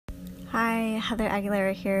Hi, Heather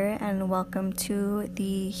Aguilera here, and welcome to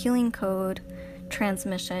the Healing Code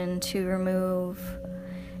transmission to remove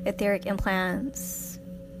etheric implants,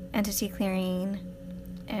 entity clearing,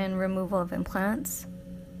 and removal of implants.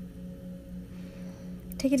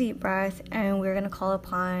 Take a deep breath, and we're going to call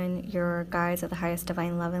upon your guides of the highest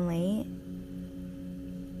divine love and light,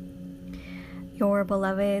 your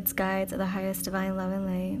beloveds, guides of the highest divine love and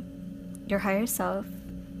light, your higher self,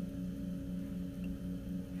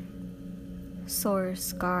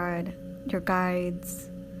 Source, God, your guides.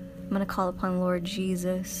 I'm going to call upon Lord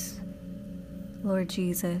Jesus,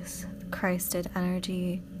 Christed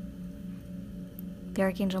energy, the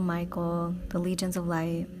Archangel Michael, the legions of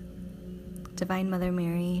light, Divine Mother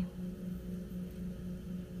Mary.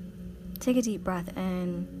 Take a deep breath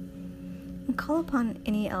in and call upon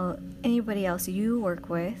anybody else you work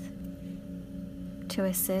with to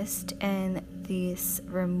assist in this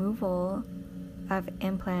removal of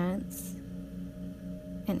implants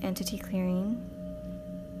and entity clearing.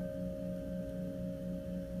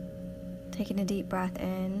 Taking a deep breath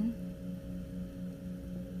in.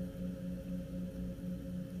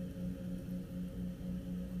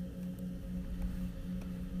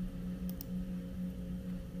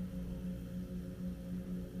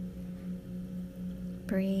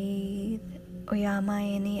 Breathe.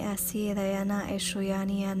 Oyamayani asirayana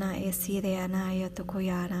eshuyaniana esirayana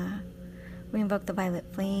yatukoyana. We invoke the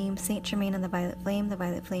violet flame, Saint Germain and the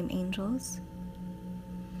violet flame angels.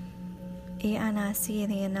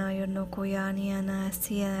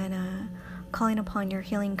 Calling upon your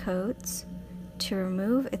healing codes to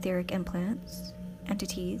remove etheric implants,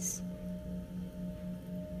 entities.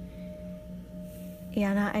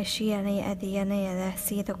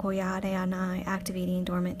 Activating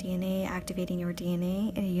dormant DNA, activating your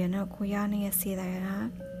DNA.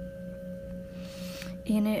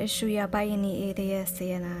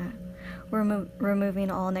 We're removing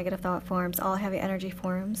all negative thought forms, all heavy energy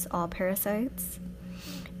forms, all parasites.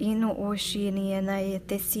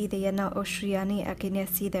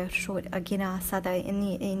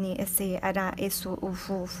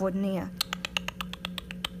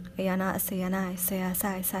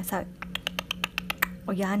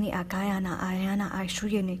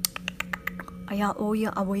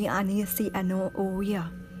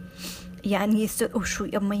 Yani so ushu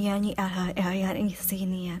yamayani ayani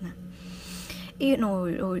siniana. No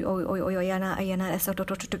yana ayana so to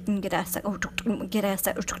get us get us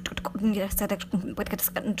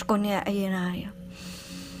gonia ayana.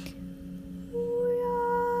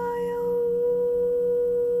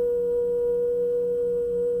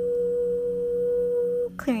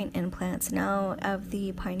 Clearing implants now of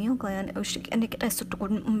the pineal gland. Oshik and get us to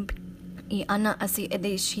Iana asi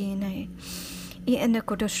edeshine. Of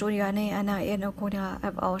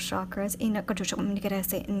all chakras,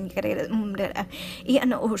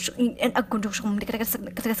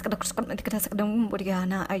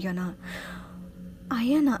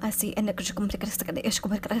 Ayana asi and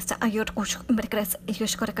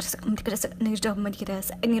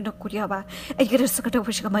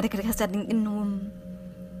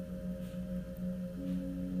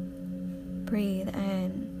breathe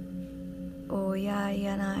in. Oh ya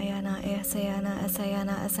yana asayana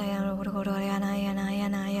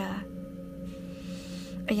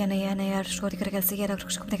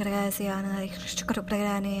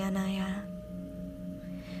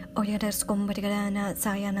oh ya there's sayana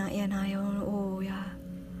oh ya.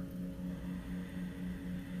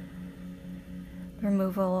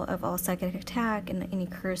 Removal of all psychic attack and any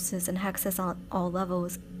curses and hexes on all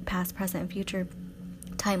levels, past, present, and future.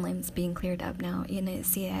 Timelines being cleared up now.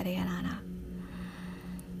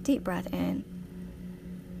 Deep breath in.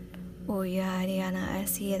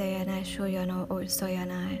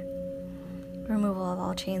 Removal of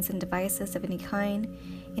all chains and devices of any kind,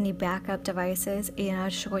 any backup devices, any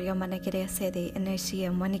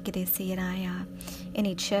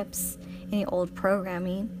chips, any old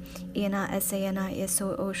programming.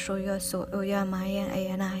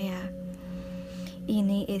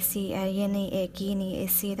 Ini isi ayeni ekini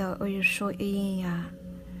isi da oyusho iya.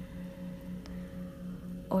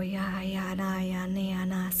 Oya yana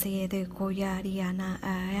yana sede koyari yana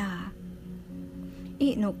aya.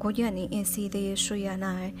 Ino koyani isi de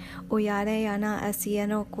shuyana. Oyare yana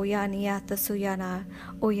asiano koyani yatasuyana.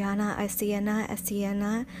 Oyana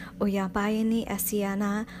asiana. Oyabayani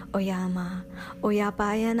asiana. Oyama.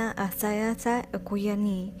 Oyabayana asayata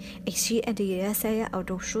koyani. Ishi adiasaya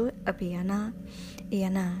odoshu abiana.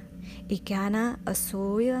 Iana, Ikana,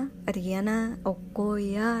 Asuya, Ariana,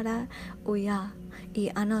 Okoyara, Uya,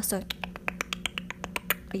 Iana, so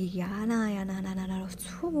Yana, Yana,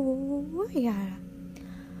 Suya.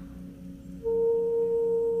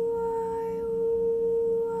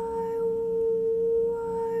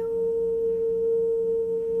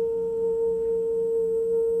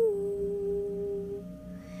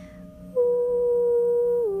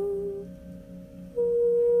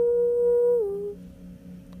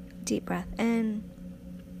 Deep breath in.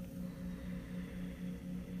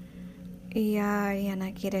 We ask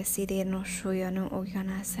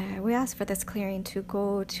for this clearing to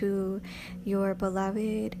go to your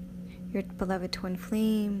beloved twin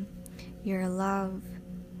flame, your love,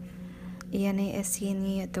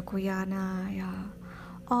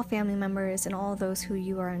 all family members and all those who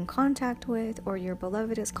you are in contact with or your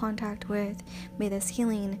beloved is contact with. May this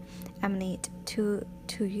healing emanate to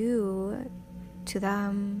you, to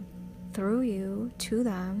them, through you, to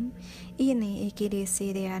them.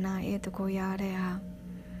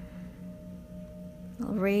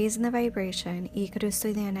 Raising the vibration.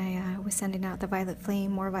 We're sending out the violet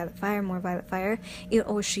flame, more violet fire, more violet fire. The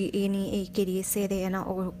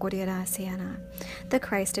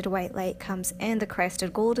Christed white light comes in, the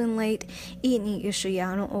Christed golden light.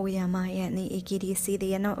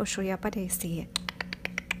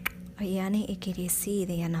 Uyani ikirisi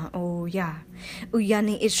de yana oya.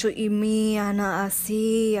 Uyani ishu imi ana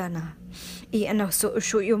asiana. Iana so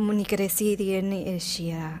ushu yomunikirisi de yani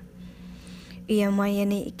ishia.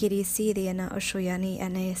 Iyamayani ikirisi de yana ushuyani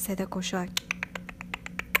ane sedakosha.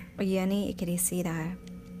 Uyani ikirisi da.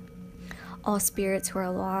 All spirits who are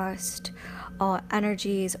lost, all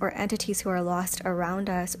energies or entities who are lost around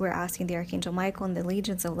us, we're asking the Archangel Michael and the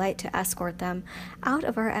legions of light to escort them out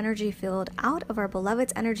of our energy field, out of our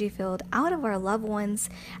beloved's energy field, out of our loved ones'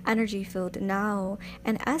 energy field now,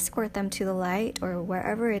 and escort them to the light or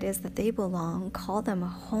wherever it is that they belong. Call them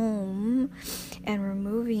home and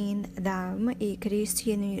removing them. May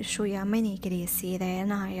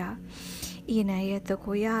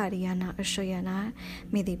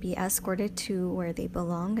they be escorted to where they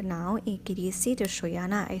belong now.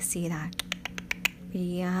 I see that.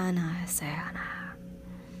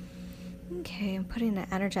 Okay, I'm putting an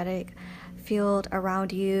energetic field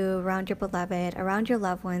around you, around your beloved, around your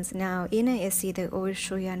loved ones now. Okay,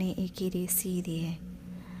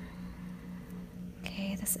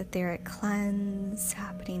 this etheric cleanse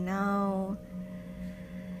happening now.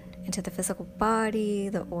 Into the physical body,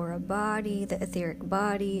 the aura body, the etheric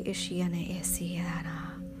body.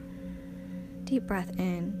 Deep breath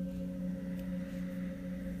in.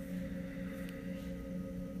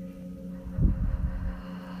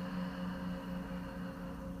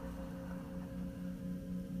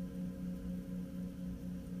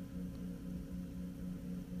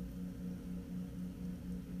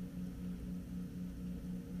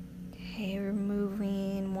 Okay,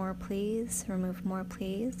 removing more, please. Remove more,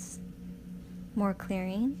 please. More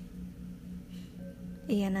clearing.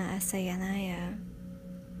 Iyana asayanaya.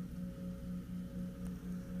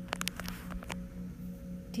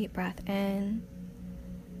 Deep breath in.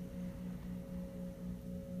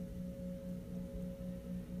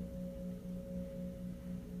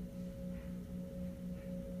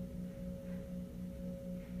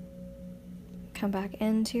 Come back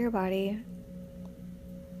into your body.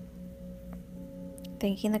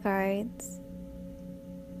 Thanking the guides.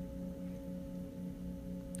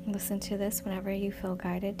 Listen to this whenever you feel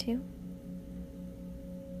guided to.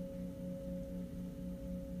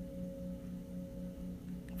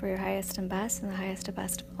 For your highest and best, and the highest and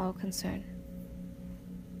best of all concern.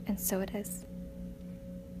 And so it is.